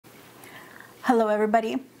Hello,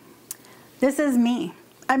 everybody. This is me.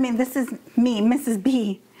 This is me, Mrs.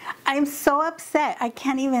 B. I'm so upset. I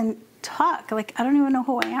can't even talk. Like, I don't even know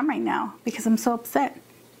who I am right now because I'm so upset.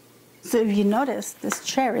 So if you notice, this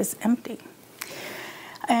chair is empty.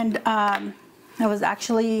 And I was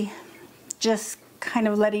actually just kind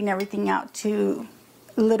of letting everything out to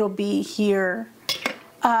little B here.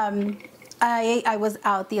 I was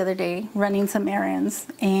out the other day running some errands,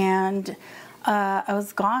 and I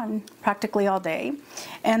was gone practically all day.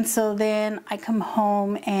 And so then I come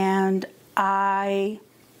home and I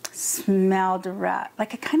smelled a rat.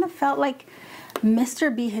 Like, I kind of felt like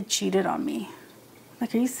Mr. B had cheated on me.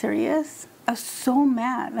 Like, are you serious? I was so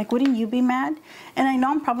mad. Like, wouldn't you be mad? And I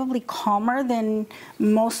know I'm probably calmer than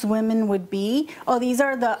most women would be. Oh, these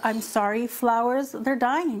are the I'm sorry flowers. They're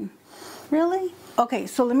dying. Really? Okay,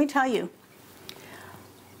 so let me tell you.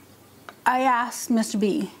 I asked Mr.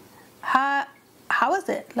 B, how is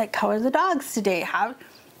it? Like, how are the dogs today?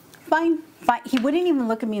 Fine. He wouldn't even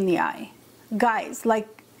look at me in the eye. Guys, like,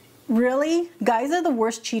 really? Guys are the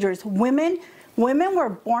worst cheaters. Women were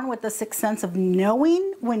born with the sixth sense of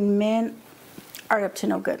knowing when men are up to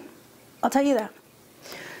no good. I'll tell you that.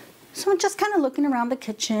 So I'm just kind of looking around the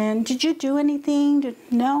kitchen. Did you do anything?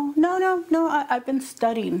 No. I've been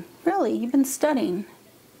studying. Really? You've been studying?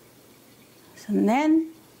 So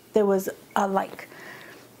then there was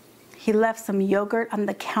he left some yogurt on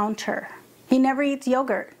the counter. He never eats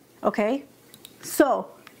yogurt, okay? So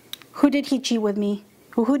who did he cheat with me?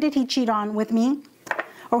 Who did he cheat on with me?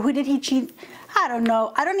 Or who did he cheat? I don't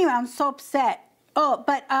know. I'm so upset. Oh,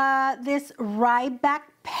 but this Ryback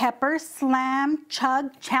pepper slam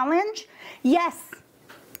chug challenge? Yes.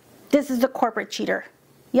 This is the corporate cheater.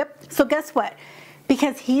 Yep. So guess what?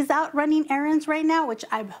 Because he's out running errands right now, which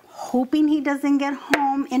I'm hoping he doesn't get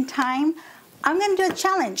home in time, I'm going to do a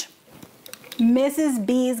challenge. Mrs.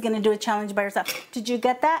 B is going to do a challenge by herself. Did you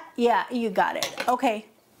get that? Yeah, you got it. Okay.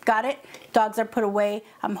 Got it? Dogs are put away.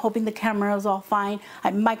 I'm hoping the camera is all fine.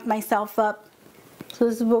 I mic'd myself up. So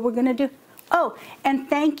this is what we're going to do. Oh, and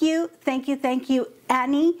thank you,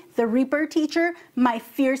 Annie, the Reaper teacher, my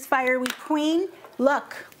fierce, fiery queen.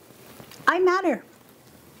 Look, I matter.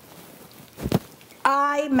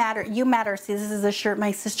 I matter. You matter. See, this is a shirt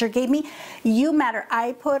my sister gave me. You matter.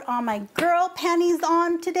 I put on my girl panties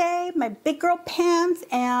on today, my big girl pants,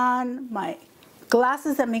 and my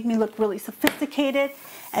glasses that make me look really sophisticated.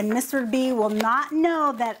 And Mr. B will not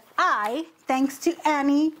know that I, thanks to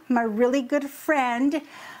Annie, my really good friend,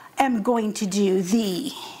 am going to do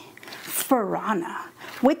the Farana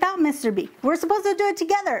without Mr. B. We're supposed to do it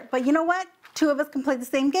together, but you know what? Two of us can play the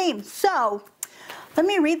same game. So let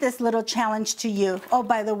me read this little challenge to you. Oh,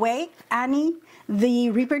 by the way, Annie, the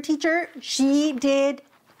Reaper teacher, she did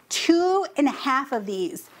 2.5 of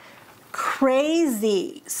these.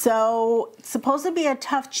 Crazy. So it's supposed to be a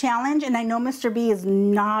tough challenge, and I know Mr. B is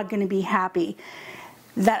not going to be happy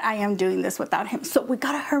that I am doing this without him. So we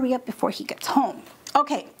got to hurry up before he gets home.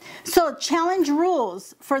 Okay, so challenge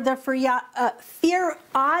rules for the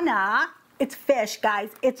Farana. It's fish,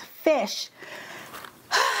 guys. It's fish.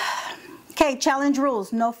 Okay, challenge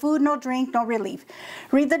rules. No food, no drink, no relief.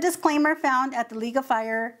 Read the disclaimer found at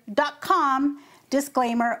theleagueoffire.com.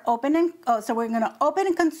 Disclaimer, so we're going to open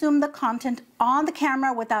and consume the content on the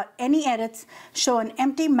camera without any edits, show an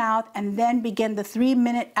empty mouth, and then begin the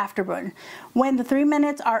 3-minute afterburn. When the 3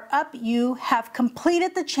 minutes are up, you have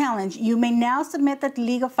completed the challenge. You may now submit it to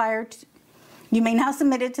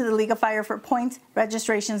the League of Fire for points,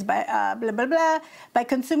 registrations by blah, blah, blah. By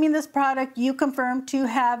consuming this product, you confirm to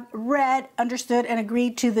have read, understood, and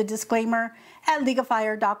agreed to the disclaimer at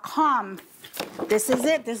leagueoffire.com. This is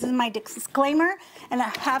it. This is my disclaimer, and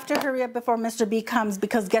I have to hurry up before Mr. B comes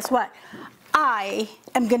because guess what? I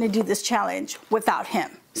am going to do this challenge without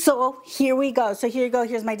him. So here we go. So here you go.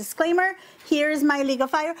 Here's my disclaimer. Here's my League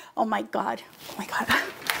of Fire. Oh my God. Oh my God.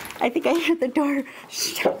 I think I heard the door.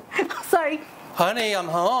 Sorry. Honey, I'm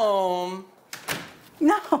home.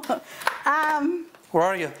 No. Where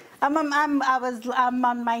are you? I'm on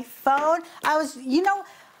my phone.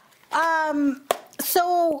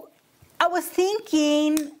 So I was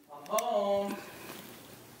thinking. I'm home.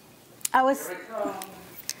 I was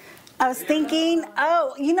thinking.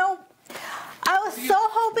 Oh, I was so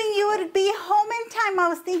hoping you would be home in time. I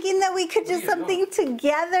was thinking that we could do something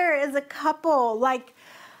together as a couple. Like,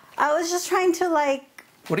 I was just trying to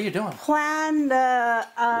What are you doing? Plan the.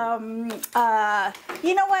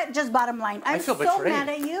 You know what? Just bottom line. I'm so mad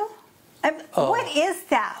at you. What is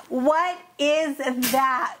that? What is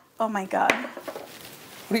that? Oh my God.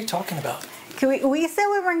 What are you talking about? We said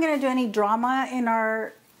we weren't going to do any drama in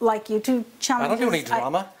our YouTube challenges. I don't do any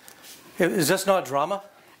drama. Is this not drama?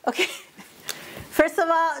 Okay. First of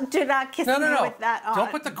all, do not kiss me with that on.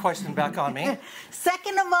 Don't put the question back on me.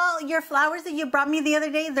 Second of all, your flowers that you brought me the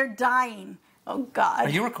other day, they're dying. Oh, God. Are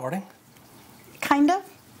you recording? Kind of.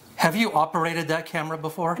 Have you operated that camera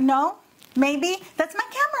before? No. Maybe. That's my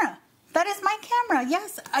camera. That is my camera.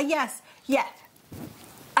 Yes. Yes.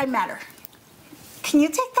 I matter. Can you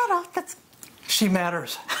take that off? She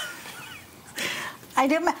matters.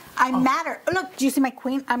 I matter. Look, do you see my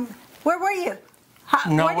queen? Where were you?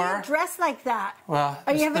 Nowhere. Why do you dress like that? Well,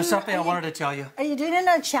 there's something I wanted to tell you. Are you doing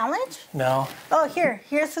a challenge? No. Oh,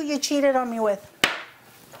 here's who you cheated on me with.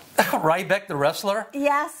 Ryback, the wrestler?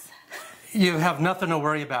 Yes. You have nothing to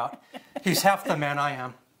worry about. He's half the man I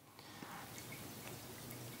am.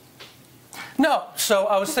 No, so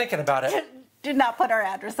I was thinking about it. Do not put our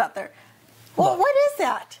address out there. Well, what is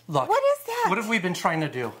that? Look. What is that? What have we been trying to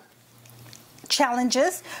do?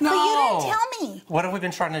 Challenges? No. But you didn't tell me. What have we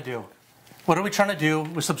been trying to do? What are we trying to do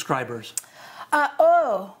with subscribers?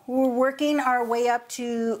 We're working our way up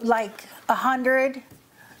to like 100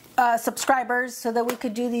 subscribers so that we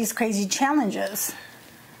could do these crazy challenges.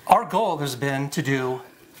 Our goal has been to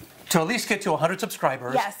at least get to 100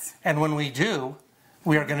 subscribers. Yes. And when we do,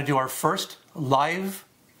 we are going to do our first live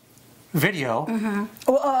video.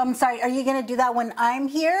 Mm-hmm. I'm sorry. Are you going to do that when I'm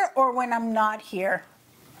here or when I'm not here?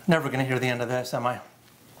 Never going to hear the end of this, am I?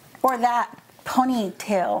 Or that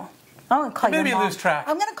ponytail. I'm going to call your mom. Maybe lose track.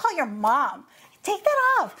 I'm going to call your mom. Take that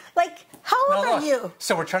off. Like, how old are you?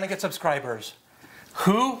 So we're trying to get subscribers.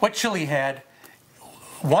 What chili head,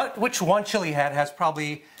 which one chili head has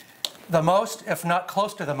probably the most, if not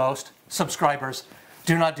close to the most, subscribers?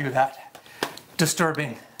 Do not do that.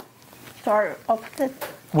 Disturbing. Sorry.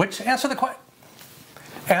 Answer the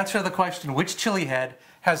question. Which chili head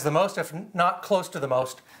has the most, if not close to the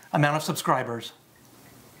most, amount of subscribers?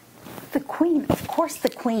 The queen. Of course the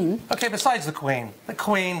queen. Okay, besides the queen. The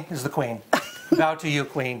queen is the queen. Bow to you,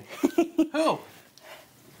 queen. Who?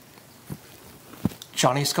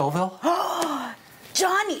 Johnny Scoville?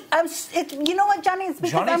 Johnny. You know what, Johnny? It's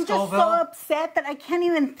because Johnny I'm Scoville, just so upset that I can't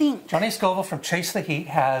even think. Johnny Scoville from Chase the Heat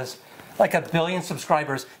has like 1 billion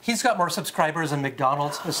subscribers. He's got more subscribers than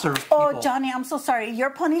McDonald's has served people. Oh, Johnny, I'm so sorry.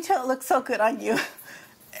 Your ponytail looks so good on you.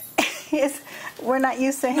 We're not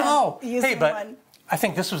used to him using one. I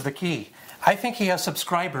think this was the key. I think he has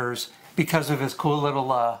subscribers because of his cool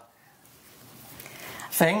little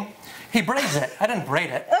thing. He braids it. I didn't braid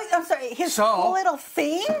it. Oh, I'm sorry. His cool little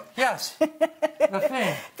thing? Yes. The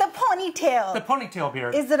thing. The ponytail. The ponytail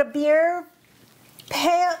beard. Is it a beer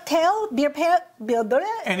tail? Beer tail?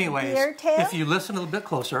 Anyways, beer tail? if you listen a little bit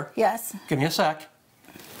closer. Yes. Give me a sec.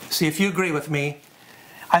 See if you agree with me.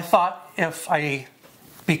 I thought if I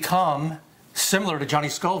become similar to Johnny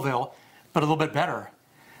Scoville, but a little bit better.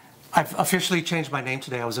 I've officially changed my name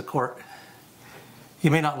today. I was at court. You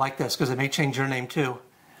may not like this because it may change your name too.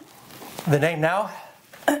 The name now?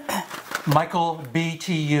 Michael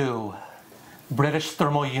BTU, British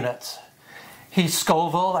Thermal Units. He's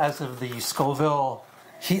Scoville as of the Scoville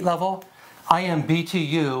heat level. I am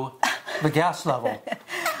BTU, the gas level.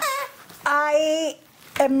 I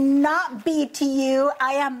am not B to you.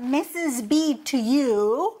 I am Mrs. B to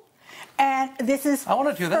you. And this is I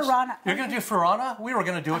want to do this. Farana. You're going to do Farana? We were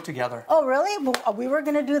going to do it together. Oh, really? Well, we were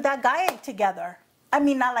going to do that guy together. I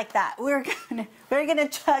mean, not like that. We were going to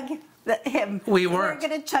chug him. We weren't. We were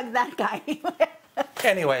going to chug that guy.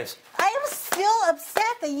 Anyways. I am still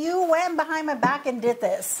upset that you went behind my back and did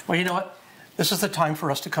this. Well, you know what? This is the time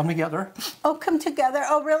for us to come together. Oh, come together.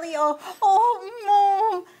 Oh, really? Oh,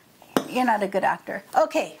 no. You're not a good actor.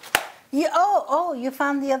 Okay. You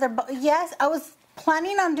found the other. Yes, I was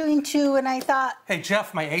planning on doing 2, and I thought. Hey,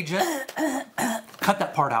 Jeff, my agent, cut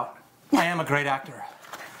that part out. I am a great actor.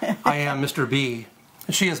 I am Mr. B.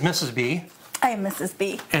 She is Mrs. B. I am Mrs.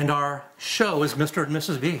 B. And our show is Mr. and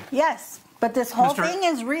Mrs. B. Yes, but this whole thing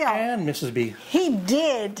is real. And Mrs. B. He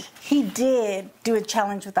did do a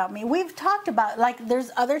challenge without me. We've talked about, like,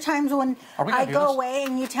 there's other times when I go away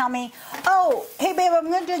and you tell me, oh, hey, babe,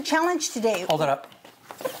 I'm going to do a challenge today. Hold it up.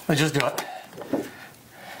 Let's just do it.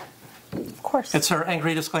 Of course. It's her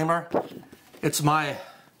angry disclaimer. It's my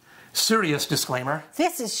serious disclaimer.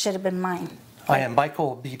 This should have been mine. I am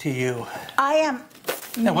Michael BTU. I am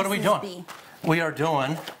And what are we doing? B. We are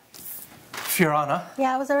doing Farana.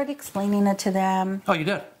 Yeah, I was already explaining it to them. Oh, you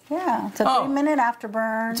did? Yeah, it's a 3-minute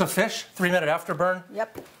afterburn. It's a fish, 3-minute afterburn?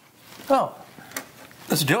 Yep. Oh,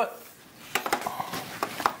 let's do it.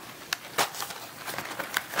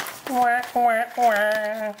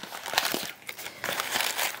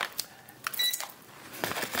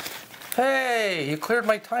 Hey, you cleared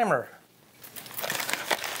my timer.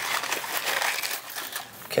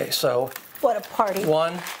 Okay, so what a party.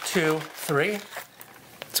 1, 2, 3.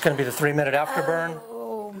 going to be the 3-minute afterburn.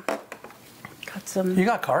 Oh, got some. You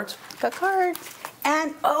got cards? Got cards.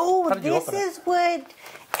 And oh, this is what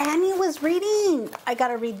Annie was reading. I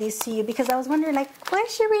gotta read these to you because I was wondering, like, what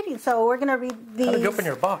is she reading? So we're gonna read these. How did you open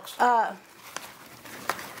your box? Now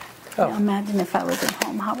imagine if I was at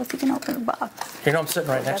home. How was he gonna open the box? You know I'm sitting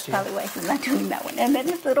right next to you. That's probably why he's not doing that one. And then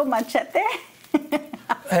his little machete.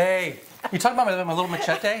 Hey, you talking about my little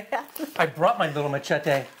machete? I brought my little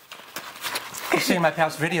machete. You've seen my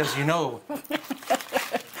past videos, you know.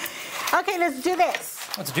 Okay, let's do this.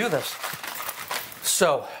 Let's do this.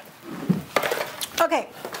 So. Okay,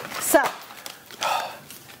 so.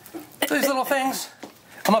 These little things.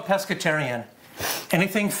 I'm a pescatarian.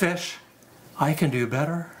 Anything fish, I can do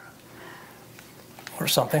better. Or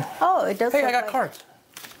something. Oh, it does. Hey, I got cards.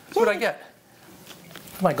 What did I get?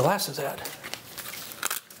 Where's my glasses at?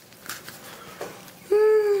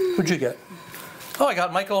 What'd you get? Oh, I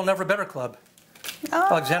got Michael Never Better Club. Oh.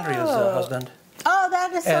 Alexandria's husband. Oh,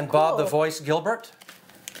 that is so and cool. Bob the Voice Gilbert.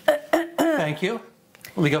 Thank you.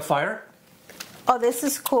 League of Fire. Oh, this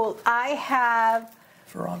is cool. I have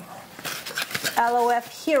Verona.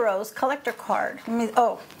 LOF Heroes collector card.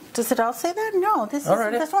 Oh, does it all say that? No, this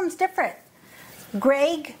one's different.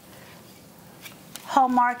 Greg,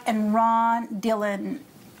 Hallmark, and Ron Dillon.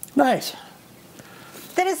 Nice.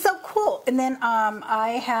 That is so cool. And then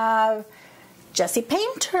I have Jesse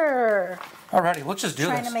Painter. Alrighty, let's just do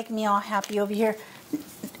this. Trying to make me all happy over here.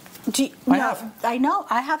 I know.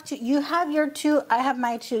 I have to. You have your two. I have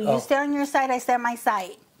my two. Oh. You stay on your side. I stay on my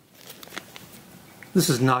side. This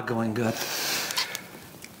is not going good.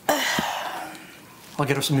 I'll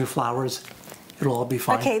get her some new flowers. It'll all be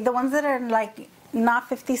fine. Okay, the ones that are like not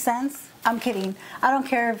 50 cents. I'm kidding. I don't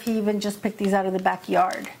care if he even just picked these out of the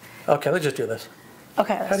backyard. Okay, let's just do this.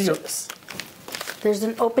 Okay, let's do do this. There's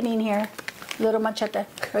an opening here. Little machete.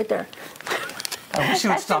 Right there. I wish you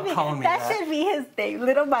would stop calling me that. That should be his thing.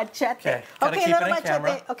 Little machete. Okay, gotta keep little it in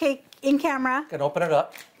camera. Okay, in camera. Gotta open it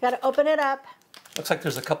up. Gotta open it up. Looks like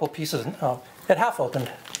there's a couple pieces. Oh, it half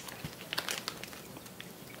opened.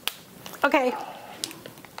 Okay.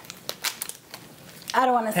 I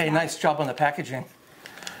don't want to. Hey, nice job on the packaging.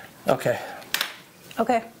 Okay.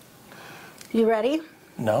 Okay. You ready?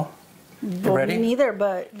 No. You Well, ready? me neither,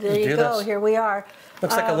 but there you go. This. Here we are.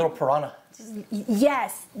 Looks like a little piranha.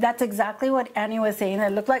 Yes, that's exactly what Annie was saying.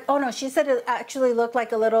 It looked like. Oh no, she said it actually looked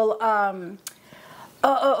like a little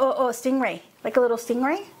stingray, like a little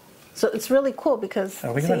stingray. So it's really cool because.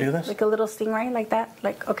 Are we gonna do this? Like a little stingray, like that.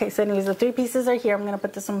 Like okay. So anyways, the 3 pieces are here. I'm gonna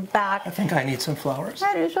put this one back. I think I need some flowers.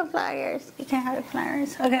 I need some flowers. You can't have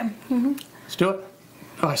flowers. Okay. Let's do it.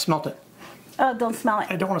 Oh, I smelt it. Oh, don't smell it.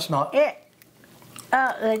 I don't want to smell it.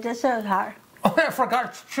 Oh, it just so hard. Oh, I forgot.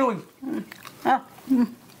 It's chewy. Oh.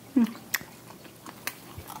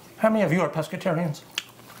 How many of you are pescatarians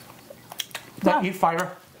that eat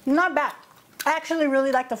fire? Not bad. I actually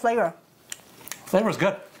really like the flavor. Flavor's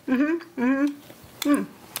good.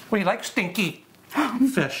 We like stinky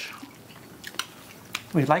fish.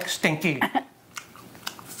 We like stinky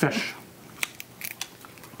fish.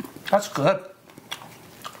 That's good.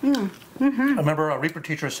 I remember a Reaper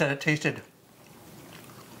teacher said it tasted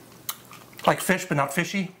like fish, but not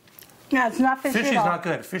fishy. Yeah, it's not fishy Fishy at is all. not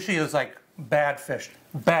good. Fishy is like bad fish.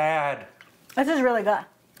 Bad. This is really good.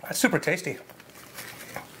 That's super tasty.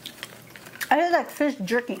 I just like fish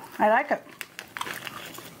jerky. I like it.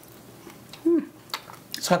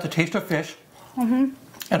 It's got the taste of fish in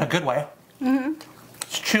a good way.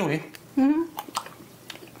 It's chewy.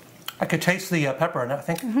 I could taste the pepper in it, I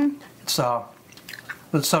think. It's the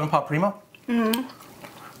 7-Pot Primo.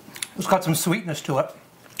 It's got some sweetness to it,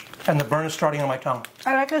 and the burn is starting on my tongue.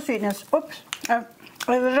 I like the sweetness. Oops. A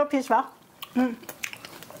little piece, well.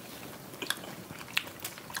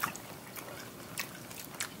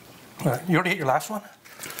 You already ate your last one?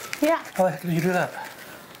 Yeah, How the heck did you do that?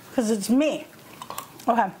 because it's me.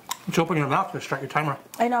 Okay, Did you open your mouth to start your timer?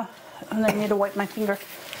 I know. And I need to wipe my finger.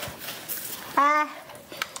 Ah.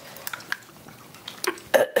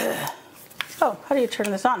 Oh, how do you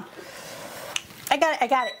turn this on? I got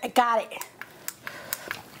it.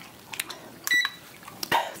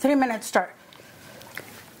 3 minutes start.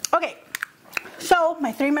 Okay, so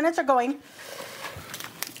my 3 minutes are going.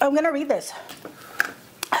 I'm gonna read this.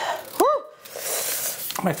 Woo!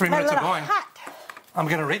 My 3 minutes are going. Hot. I'm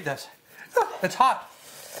going to read this. It's hot.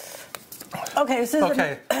 Okay, this is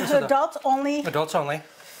an adults only Adults only.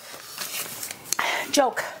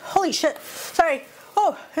 joke. Holy shit. Sorry.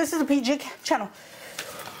 Oh, this is a PG channel.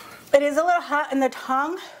 It is a little hot in the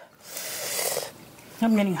tongue.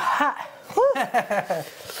 I'm getting hot.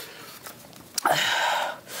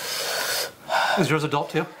 Is yours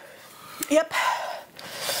adult too? Yep.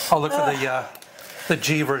 I'll look for the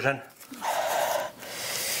G version.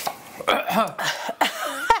 That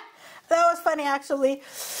was funny, actually.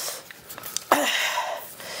 I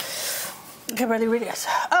can barely read this.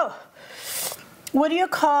 Oh, what do you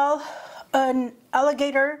call an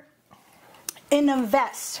alligator in a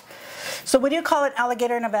vest? So what do you call an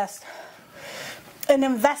alligator in a vest? An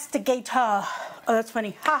investigator. Oh, that's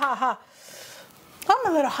funny. Ha ha ha. I'm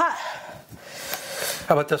a little hot.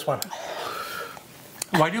 How about this one?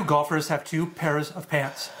 Why do golfers have 2 pairs of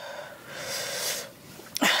pants?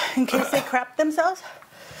 In case they crap themselves?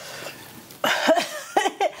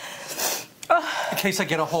 In case I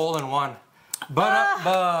get a hole in one.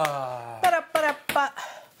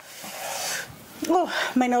 Oh,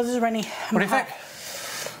 my nose is runny. What do you think?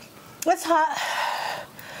 What's hot?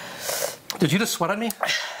 Did you just sweat on me?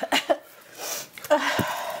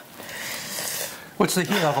 What's the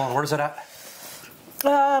heat level and where's it at?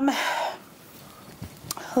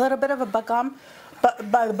 A little bit of a butt gum, a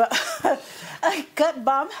gut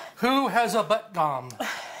bomb. Who has a butt gum?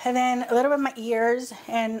 And then a little bit of my ears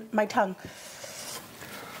and my tongue.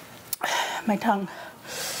 My tongue.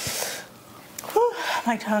 Whew,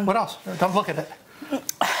 my tongue. What else? Don't look at it.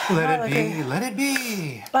 Let it be. Let it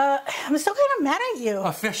be. I'm still kind of mad at you.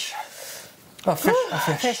 A fish. A fish. Ooh, a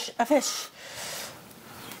fish. A fish.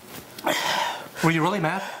 Were you really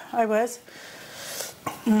mad? I was.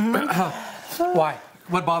 Mm-hmm. Why?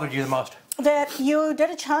 What bothered you the most? That you did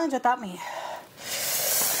a challenge without me.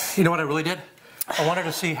 You know what I really did? I wanted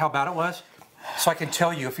to see how bad it was, so I can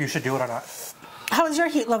tell you if you should do it or not. How was your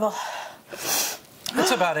heat level?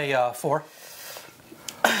 It's about a 4.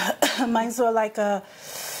 Mine's like a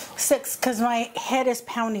 6 because my head is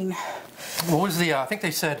pounding. What was the, I think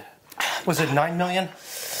they said, was it 9 million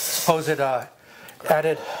supposed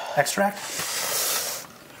added extract?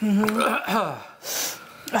 Mm-hmm.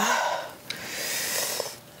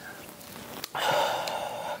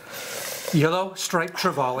 Yellow striped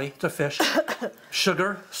trevally to fish,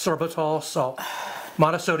 sugar, sorbitol, salt,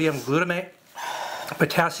 monosodium glutamate,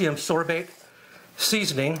 potassium sorbate,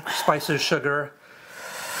 seasoning, spices, sugar,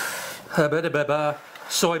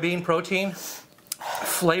 soybean protein,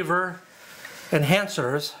 flavor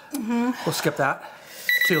enhancers. Mm-hmm. We'll skip that.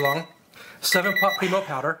 Too long. 7-pot primo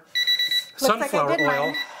powder, sunflower oil.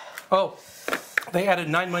 Mine. Oh, they added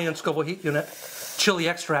 9 million Scoville heat unit, chili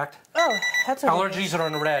extract. Oh, that's okay. Allergies are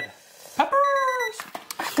in red. Peppers.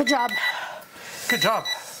 Good job. Good job.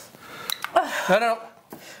 No.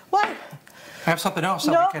 What? I have something else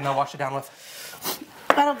that we can wash it down with.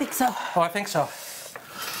 I don't think so. Oh, I think so.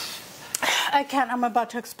 I can't. I'm about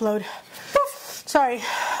to explode. Sorry.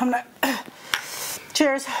 I'm not.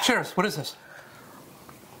 Cheers. Cheers. What is this?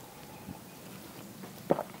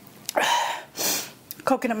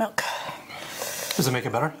 Coconut milk. Does it make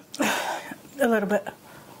it better? A little bit.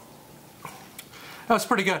 That was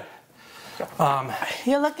pretty good.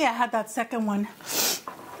 You're lucky I had that second one.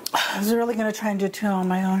 I was really going to try and do 2 on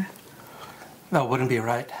my own. That wouldn't be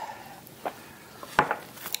right.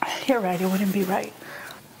 You're right. It wouldn't be right.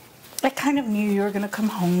 I kind of knew you were going to come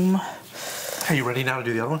home. Are you ready now to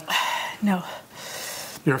do the other one? No.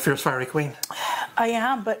 You're a fierce, fiery queen. I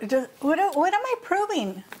am, but what am I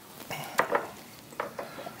proving?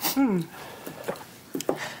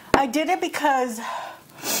 I did it because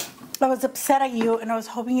I was upset at you and I was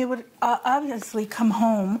hoping you would obviously come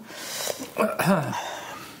home. I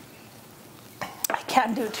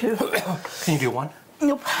can't do 2. Can you do 1?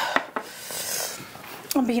 Nope.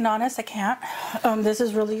 I'm being honest, I can't. This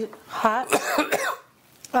is really hot.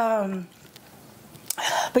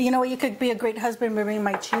 But you know what? You could be a great husband by bringing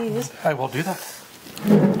my cheese. I will do that.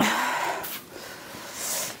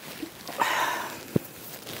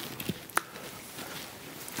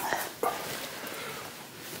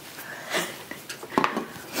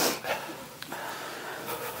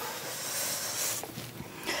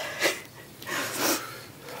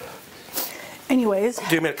 Anyways. Do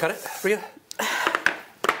you want me to cut it for you?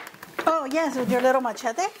 Oh, yes, with your little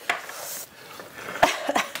machete.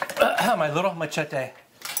 My little machete.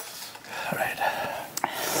 All right.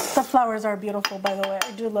 The flowers are beautiful, by the way.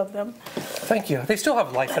 I do love them. Thank you. They still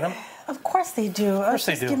have life in them. Of course they do. Of course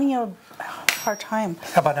they do. Just giving you a hard time.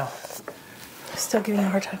 How about now? Still giving you a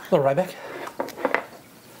hard time. A little Ryback.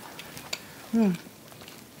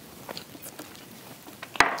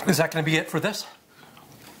 Is that going to be it for this?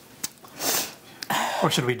 Or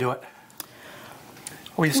should we do it?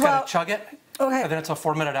 We just got to chug it, okay. And then it's a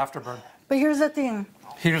 4-minute afterburn. But here's the thing.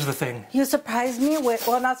 Here's the thing. You surprised me with,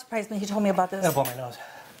 well, not surprised me, he told me about this. It'll blow my nose.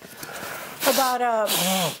 About,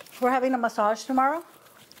 we're having a massage tomorrow.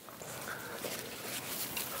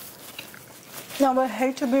 No, but I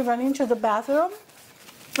hate to be running to the bathroom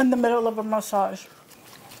in the middle of a massage.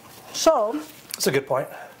 So. That's a good point.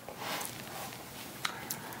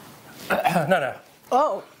 No.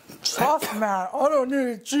 Oh, soft man. I don't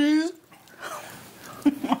need cheese.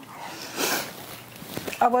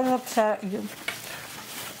 I was upset.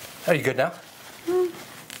 Are you good now?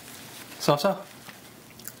 So?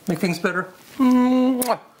 Make things better?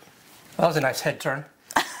 That was a nice head turn.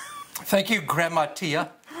 Thank you, Grandma Tia.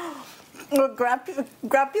 Grab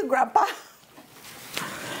you, Grandpa.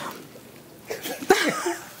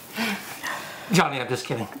 Johnny, I'm just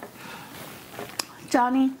kidding.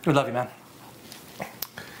 Johnny. We love you, man.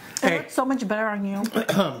 It looks so much better on you.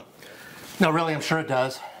 No, really, I'm sure it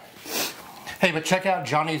does. Hey, but check out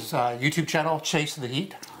Johnny's YouTube channel, Chase the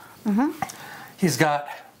Heat. He's got,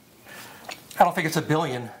 I don't think it's 1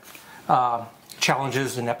 billion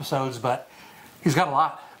challenges and episodes, but he's got a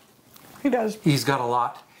lot. He does. He's got a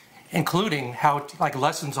lot, including like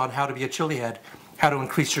lessons on how to be a chili head, how to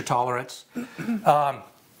increase your tolerance. Ow.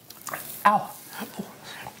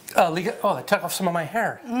 That took off some of my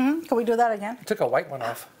hair. Can we do that again? I took a white one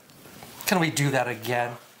off. Can we do that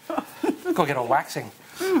again? Go get a waxing.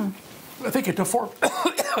 I think it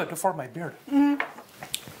deformed my beard.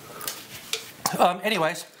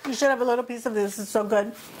 Anyways. You should have a little piece of this. It's so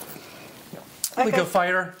good. League of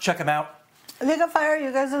Fire, check them out. League of Fire,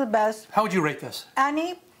 you guys are the best. How would you rate this?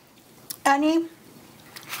 Annie,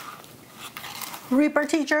 Reaper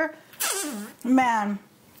teacher, man,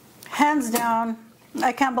 hands down.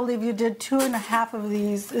 I can't believe you did 2.5 of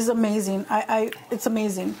these. It's amazing. It's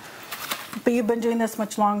amazing. But you've been doing this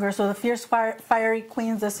much longer. So the Fierce Fiery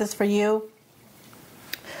Queens, this is for you.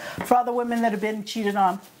 For all the women that have been cheated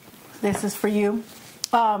on, this is for you.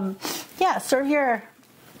 Yeah, serve your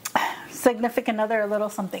significant other a little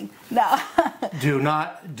something. No. Do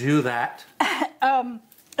not do that.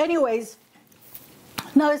 Anyways,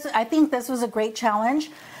 no, I think this was a great challenge.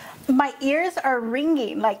 My ears are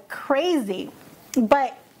ringing like crazy,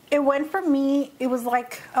 but it went for me, it was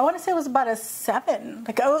like, I want to say it was about a 7.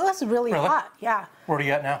 Like, it was really hot, yeah. Where are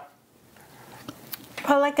you at now?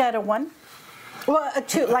 Probably like at a 1. Well, a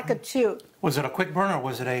 2, like a 2. Was it a quick burn or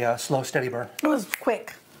was it a slow, steady burn? It was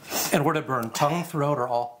quick. And where did it burn? Tongue, throat, or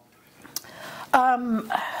all?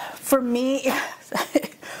 For me,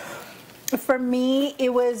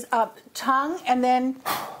 it was tongue, and then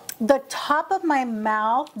the top of my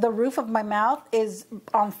mouth, the roof of my mouth is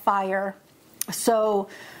on fire. So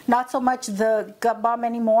not so much the gut bomb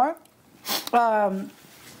anymore.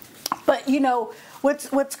 But you know,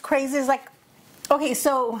 what's crazy is like, okay,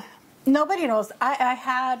 so nobody knows. I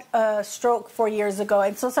had a stroke 4 years ago.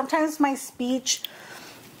 And so sometimes my speech,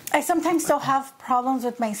 I sometimes still have problems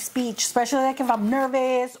with my speech, especially like if I'm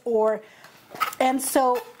nervous and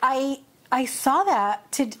so I saw that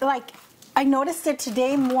I noticed it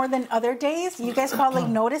today more than other days. You guys probably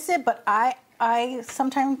notice it, but I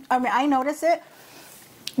notice it.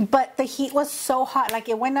 But the heat was so hot, like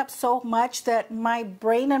it went up so much that my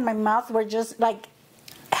brain and my mouth were just like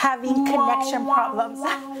having connection problems.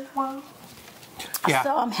 Yeah.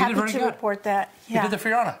 So I'm happy to report that. Yeah. You did the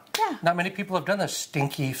Fiona. Yeah. Not many people have done the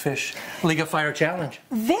Stinky Fish League of Fire Challenge.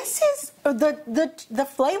 This is, the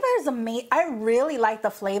flavor is amazing. I really like the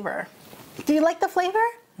flavor. Do you like the flavor?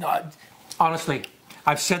 No, honestly,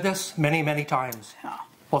 I've said this many, many times. Oh.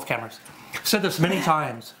 Both cameras. Said this many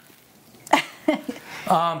times.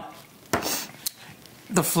 The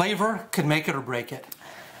flavor can make it or break it.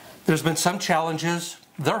 There's been some challenges.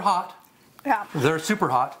 They're hot. Yeah. They're super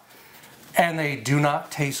hot. And they do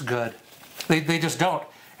not taste good. They just don't.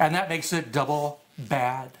 And that makes it double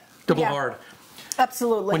bad, double hard.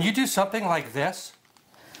 Absolutely. When you do something like this,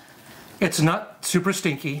 it's not super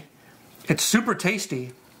stinky. It's super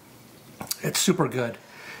tasty. It's super good.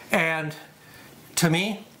 And to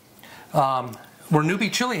me, we're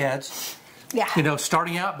newbie chili heads. Yeah. You know,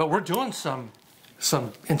 starting out, but we're doing some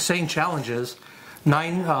insane challenges.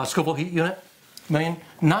 9 Scoville heat unit, 9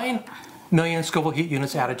 million Scoville heat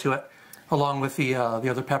units added to it, along with the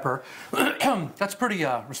other pepper. That's pretty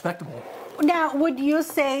respectable. Now, would you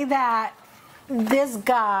say that this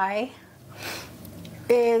guy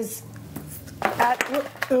is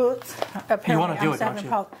apparently you want to do it, don't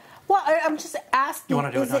you? Well, I'm just asking,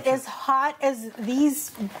 is it as hot as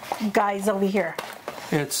these guys over here?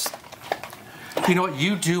 It's, you know what,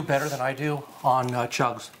 you do better than I do on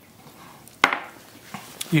chugs.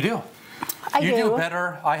 You do. I do. You do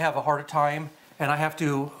better. I have a harder time, and I have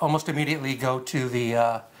to almost immediately go to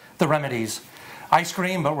the remedies. Ice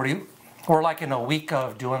cream, but we're like in a week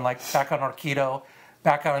of doing like back on our keto,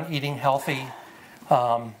 back on eating healthy.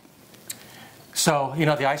 So, you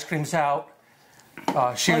know, the ice cream's out.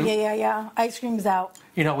 Yeah. Ice cream's out.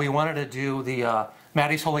 you know, we wanted to do the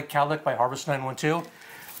Maddie's Holy Cowlick by Harvest 912,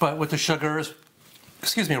 but with the sugars,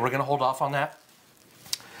 excuse me, we're going to hold off on that.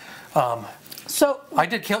 So I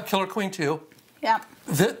did Killer Queen too. yeah.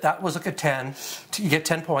 That was like a 10. You get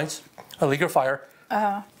 10 points. A League of Fire.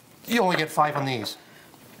 You only get 5 on these.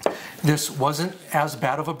 This wasn't as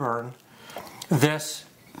bad of a burn. This,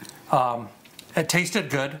 it tasted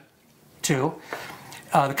good too.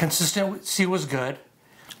 The consistency was good.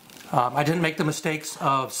 I didn't make the mistakes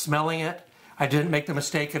of smelling it. I didn't make the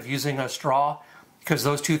mistake of using a straw, because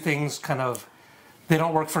those two things kind of, they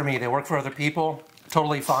don't work for me. They work for other people.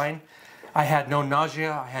 Totally fine. I had no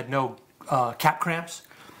nausea. I had no cap cramps.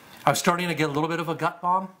 I was starting to get a little bit of a gut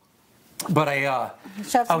bomb, but I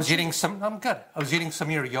was eating some. I'm good. I was eating some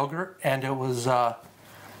of your yogurt, and it was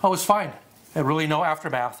fine. Really no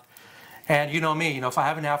aftermath. And you know me. You know, if I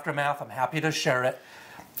have an aftermath, I'm happy to share it,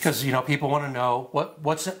 because you know people want to know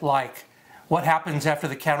what's it like. What happens after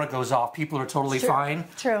the camera goes off? People are totally fine.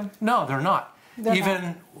 True. No, they're not. They're Even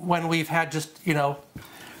not. when we've had just, you know,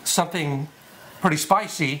 something pretty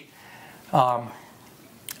spicy,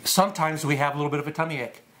 sometimes we have a little bit of a tummy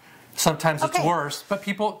ache. Sometimes it's worse. But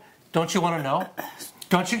people, don't you want to know?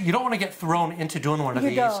 Don't you? You don't want to get thrown into doing one of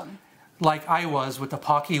these. Don't. Like I was with the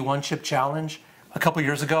Pocky One Chip Challenge a couple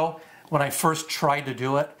years ago when I first tried to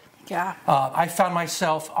do it. Yeah. I found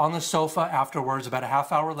myself on the sofa afterwards, about a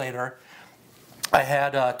half hour later. I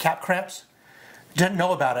had cap cramps. Didn't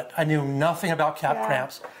know about it. I knew nothing about cap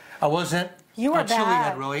cramps. I wasn't You were a chili bad.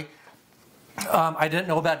 head, really. I didn't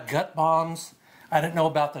know about gut bombs. I didn't know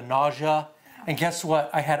about the nausea. And guess what?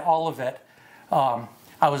 I had all of it. I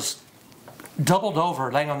was doubled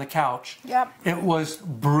over, laying on the couch. Yep. It was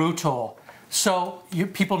brutal. So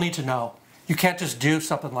people need to know. You can't just do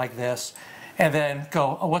something like this and then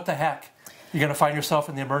go, oh, what the heck? You're going to find yourself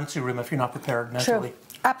in the emergency room if you're not prepared mentally. True.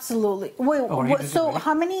 Absolutely. Wait. So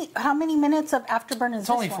how many minutes of afterburn is It's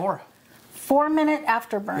only 4. 4 minute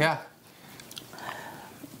afterburn. Yeah.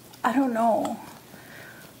 I don't know.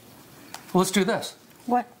 Well, let's do this.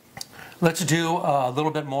 What? Let's do a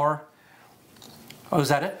little bit more. Oh, is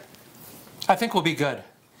that it? I think we'll be good.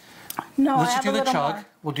 No, Let's I have do a the little chug. more.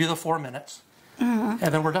 We'll do the 4 minutes. And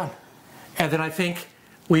then we're done. And then I think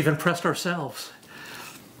we've impressed ourselves.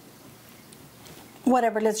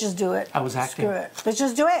 Whatever, let's just do it. I was acting. Screw it. Let's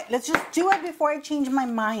just do it. Let's just do it before I change my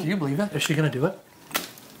mind. Do you believe it? Is she going to do it?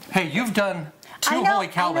 Hey, you've done 2 I know, Holy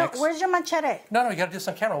Cow I know. licks. Where's your machete? No, you got to do this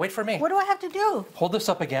on camera. Wait for me. What do I have to do? Hold this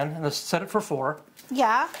up again and let's set it for 4.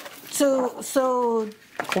 Yeah. So.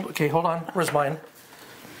 Okay, hold on. Where's mine?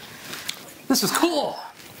 This is cool.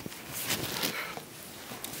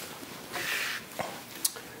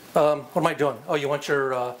 What am I doing? Oh, you want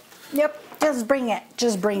your... Yep. Just bring it.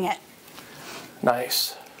 Just bring it.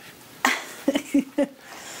 Nice.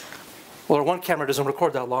 Well, our one camera doesn't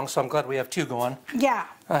record that long, so I'm glad we have 2 going. Yeah.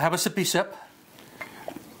 Have a sippy sip.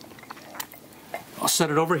 I'll set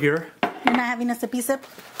it over here. You're not having a sippy sip?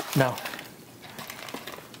 No.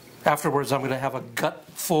 Afterwards, I'm going to have a gut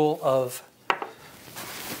full of...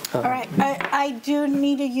 All right. I do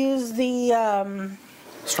need to use the...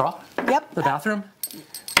 straw? Yep. The bathroom?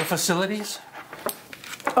 The facilities?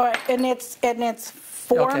 All right. And it's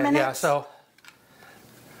 4 minutes? Yeah, so...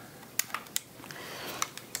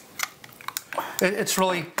 It's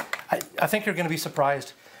really, I think you're going to be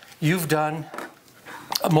surprised. You've done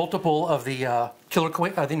multiple of the Killer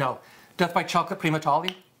Queen, Death by Chocolate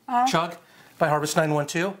Primatali, Chug by Harvest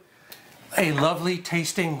 912. A lovely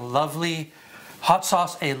tasting, lovely hot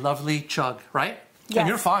sauce, a lovely chug, right? Yes. And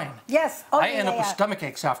you're fine. Yes. Oh, I end up with stomach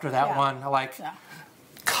aches after that one.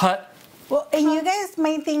 Cut. Well, and you guys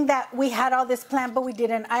may think that we had all this planned, but we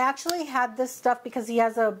didn't. I actually had this stuff because he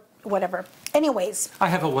has a whatever. Anyways. I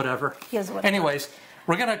have a whatever. He has a whatever. Anyways,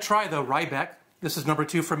 we're going to try the Ryback. This is number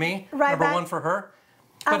 2 for me. Ryback. Number 1 for her.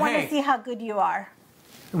 I But want hey, to see how good you are.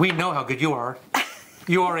 we know how good you are.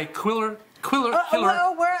 You are a killer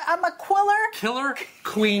I'm a quiller. Killer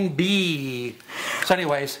Queen Bee. So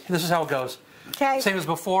anyways, this is how it goes. Okay. Same as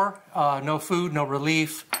before. No food, no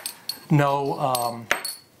relief, no...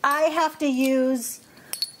 I have to use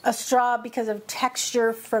a straw because of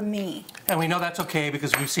texture for me. And we know that's okay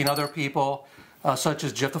because we've seen other people, such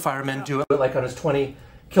as Jeff the Fireman, do it like on his 20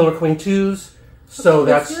 Killer Queen 2s. So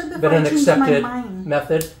that's been an accepted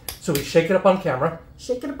method. So we shake it up on camera.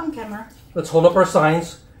 Shake it up on camera. Let's hold up our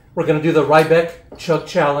signs. We're going to do the Ryback Chug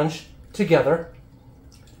Challenge together.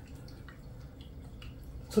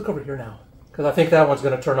 Let's look over here now, because I think that one's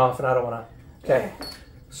going to turn off and I don't want to. Okay.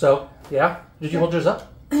 So, yeah? Did you hold yours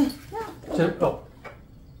up? Yeah. Oh.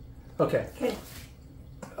 Okay. Okay.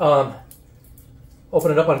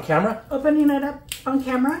 Open it up on camera. Opening it up on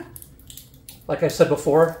camera. Like I said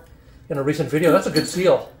before in a recent video, that's a good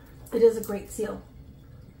seal. It is a great seal.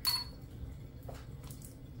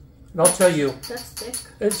 And I'll tell you, That's thick.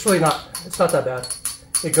 it's really not, it's not that bad.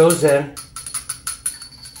 It goes in,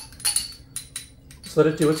 just let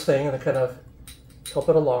it do its thing and then kind of help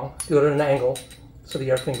it along. Do it at an angle so the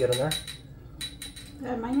air can get in there.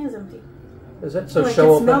 Yeah, mine is empty. Is it? So I show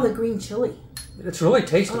can open. smell the green chili. It's really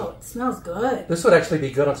tasty. Oh, it smells good. This would actually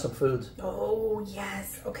be good on some foods. Oh,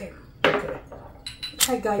 yes. Okay. Okay.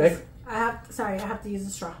 Hi, guys. Okay. I have to use a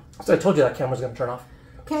straw. So I told you that camera's going to turn off.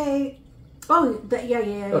 Okay. Oh,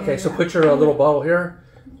 yeah. Okay, so yeah. put your little bottle here.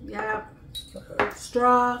 Yeah.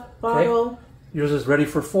 Straw, bottle. Yours is ready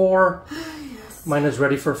for 4. Yes. Mine is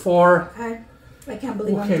ready for 4. I can't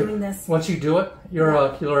believe I'm doing this. Once you do it, you're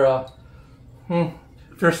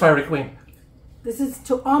fierce fiery queen. This is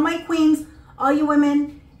to all my queens, all you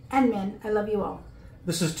women and men. I love you all.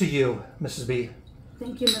 This is to you, Mrs. B.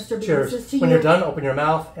 Thank you, Mr. B. Cheers. This is to When you. you're done, open your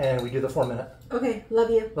mouth and we do the 4-minute. Okay, love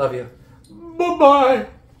you. Love you. Bye-bye.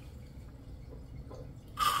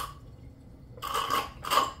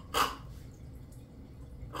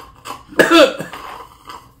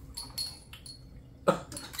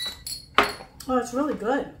 Oh, it's really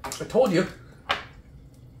good. I told you.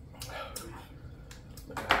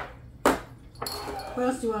 What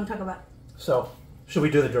else do you want to talk about? So, should we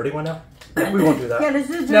do the dirty one now? We won't do that. Yeah, let's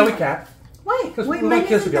do the dirty No, we one. can't. Why? Because Wait, we mine want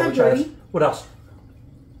kids to isn't be able that to try us. dirty.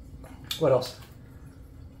 What else?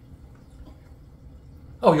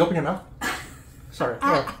 Oh, you open your mouth? Sorry.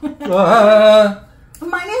 Mine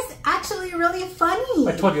is actually really funny.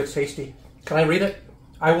 I told you it's tasty. Can I read it?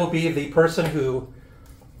 I will be the person who...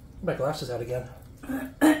 My glasses out again.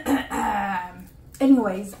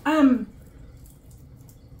 Anyways,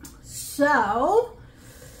 so...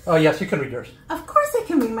 Oh, yes, you can read yours. Of course I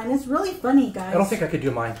can read mine. It's really funny, guys. I don't think I could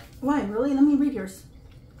do mine. Why? Really? Let me read yours.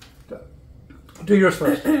 Do yours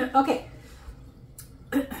first. Okay.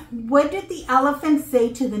 What did the elephant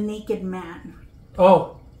say to the naked man?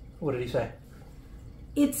 Oh, what did he say?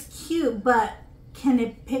 It's cute, but can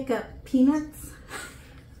it pick up peanuts?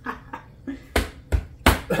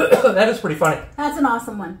 That is pretty funny. That's an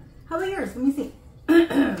awesome one. How about yours? Let me see.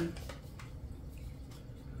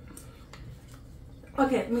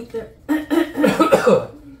 Okay, let me...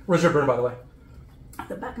 Where's your burn, by the way?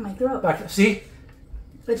 The back of my throat. Back. See?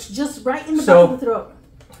 It's just right in the So- back of the throat.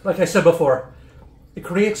 Like I said before, it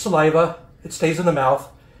creates saliva, it stays in the mouth,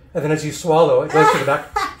 and then as you swallow, it goes to the back.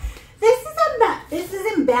 This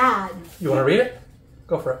isn't bad. You want to read it?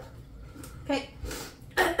 Go for it. Okay.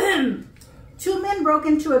 2 men broke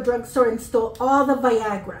into a drugstore and stole all the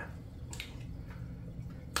Viagra.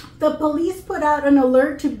 The police put out an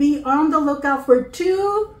alert to be on the lookout for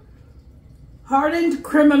 2 hardened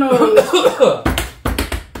criminals.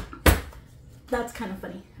 That's kind of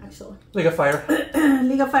funny, actually. League of Fire.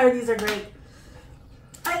 League of Fire, these are great.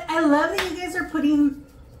 I love that you guys are putting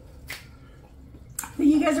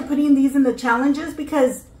these in the challenges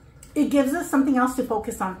because it gives us something else to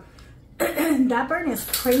focus on. That burn is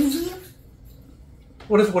crazy.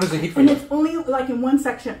 What is the heat for And you? it's only like in one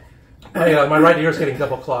section. My right ear is getting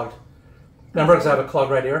double clogged. Remember, because I have a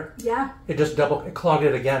clogged right ear? Yeah. It just it clogged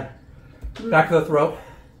it again. Back of the throat.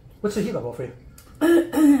 What's the heat level for you?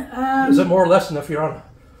 Is it more or less than the Fiorana?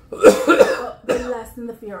 Way less than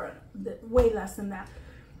the Fiora. Way less than that.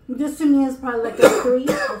 This to me is probably like a 3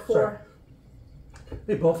 or 4. Sorry.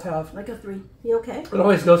 They both have. Like a 3. You okay? It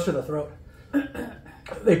always goes to the throat.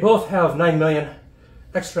 They both have 9 million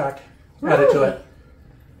extract added to it.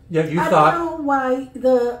 Yeah, you thought. I don't know why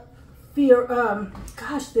the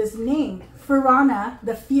this name Fiorana,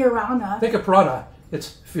 the Fiorana. Think of piranha.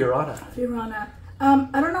 It's Fiorana. Fiorana.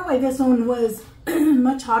 I don't know why this one was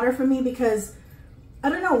much hotter for me because I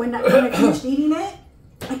don't know when I finished eating it,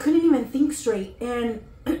 I couldn't even think straight, and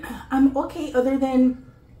I'm okay. Other than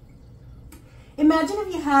imagine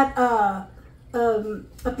if you had a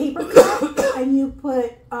paper cut and you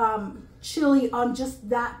put chili on just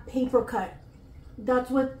that paper cut.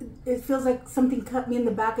 That's what it feels like. Something cut me in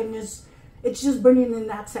the back and it's just burning in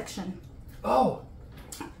that section. Oh,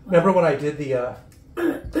 remember when I did the?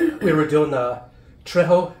 We were doing the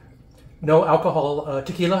Trejo, no alcohol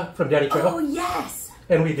tequila from Daddy Trejo. Oh yes.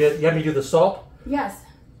 And you had me do the salt, Yes.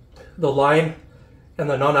 the lime, and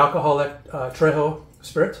the non-alcoholic Trejo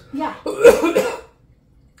spirits. Yeah.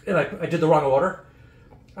 And I did the wrong order.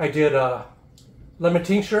 I did lemon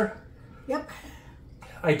tincture. Yep.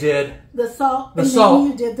 I did The salt. the and salt,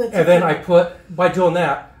 Then you did the and then I tequila. put, by doing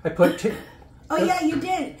that, I put. Oh yeah, you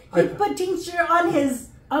did. He put tincture on his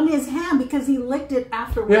hand because he licked it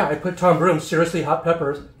afterwards. Yeah, I put Tom Broom's seriously hot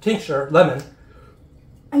peppers, tincture, lemon.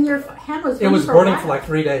 And your hand was. It was for a burning while. for like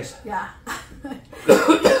 3 days. Yeah.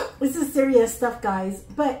 This is serious stuff, guys.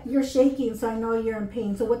 But you're shaking, so I know you're in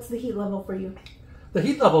pain. So what's the heat level for you? The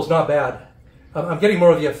heat level's not bad. I'm getting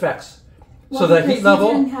more of the effects. Well, so the heat level...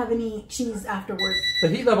 You didn't have any cheese afterwards. The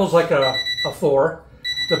heat level's like a 4.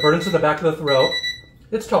 The burn's in the back of the throat.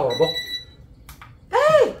 It's tolerable.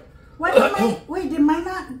 Hey! Wait, did mine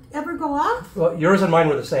not ever go off? Well, yours and mine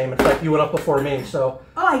were the same. In fact, you went up before me, so...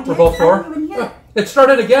 Oh, I did? We're both 4. I didn't even hear it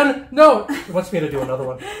started again? No! It wants me to do another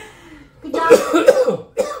one. Good job.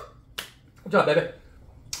 Good job, baby.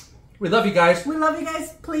 We love you guys. We love you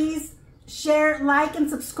guys. Please share, like, and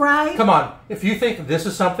subscribe. Come on. If you think this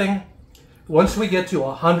is something, once we get to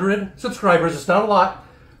 100 subscribers, it's not a lot,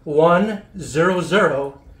 100,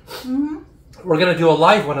 we're going to do a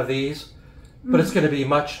live one of these, but it's going to be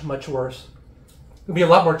much, much worse. It'll be a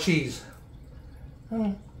lot more cheese.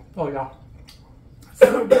 Oh, yeah.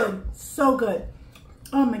 So good. So good.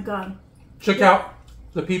 Oh, my God. Check out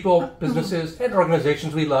the people, businesses, and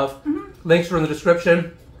organizations we love. Links are in the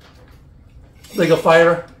description. Legal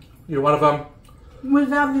Fire, you're one of them. We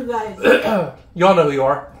love you guys. You all know who you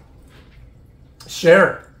are.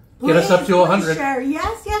 Share. Get us up to 100. Share.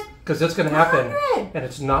 Yes, yes. Because it's going to happen. 100. And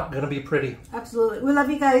it's not going to be pretty. Absolutely. We love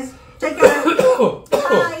you guys. Take care.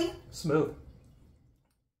 Bye. Smooth.